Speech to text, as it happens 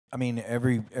I mean,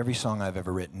 every song I've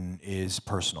ever written is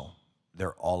personal.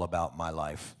 They're all about my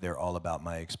life. They're all about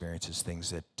my experiences,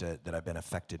 things that I've been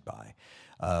affected by.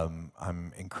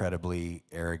 I'm incredibly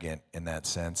arrogant in that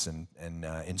sense and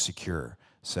insecure.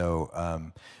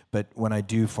 So, but when I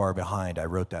do Far Behind, I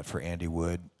wrote that for Andy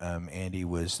Wood. Andy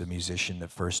was the musician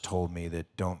that first told me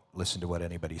that don't listen to what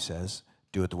anybody says.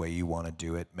 Do it the way you want to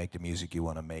do it. Make the music you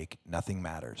want to make. Nothing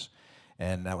matters.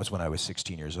 And that was when I was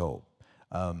 16 years old.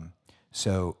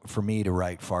 So for me to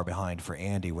write Far Behind for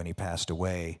Andy when he passed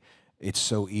away, it's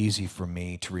so easy for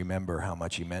me to remember how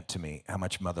much he meant to me, how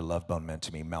much Mother Love Bone meant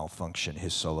to me, Malfunction,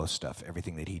 his solo stuff,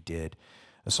 everything that he did.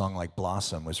 A song like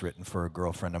Blossom was written for a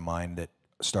girlfriend of mine that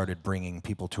started bringing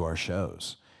people to our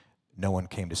shows. No one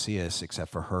came to see us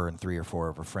except for her and 3 or 4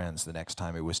 of her friends. The next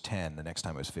time it was 10, the next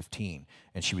time it was 15,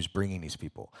 and she was bringing these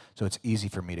people. So it's easy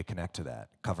for me to connect to that.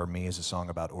 Cover Me is a song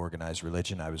about organized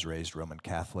religion. I was raised Roman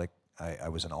Catholic. I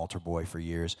was an altar boy for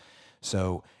years.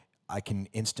 So I can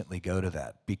instantly go to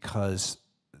that because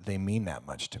they mean that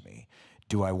much to me.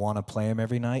 Do I want to play them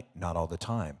every night? Not all the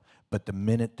time. But the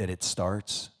minute that it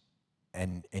starts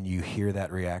and you hear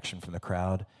that reaction from the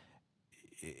crowd,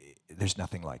 there's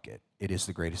nothing like it. It is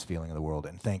the greatest feeling in the world.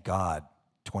 And thank God,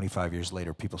 25 years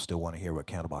later, people still want to hear what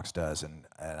Candlebox does. And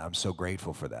I'm so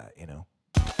grateful for that, you know.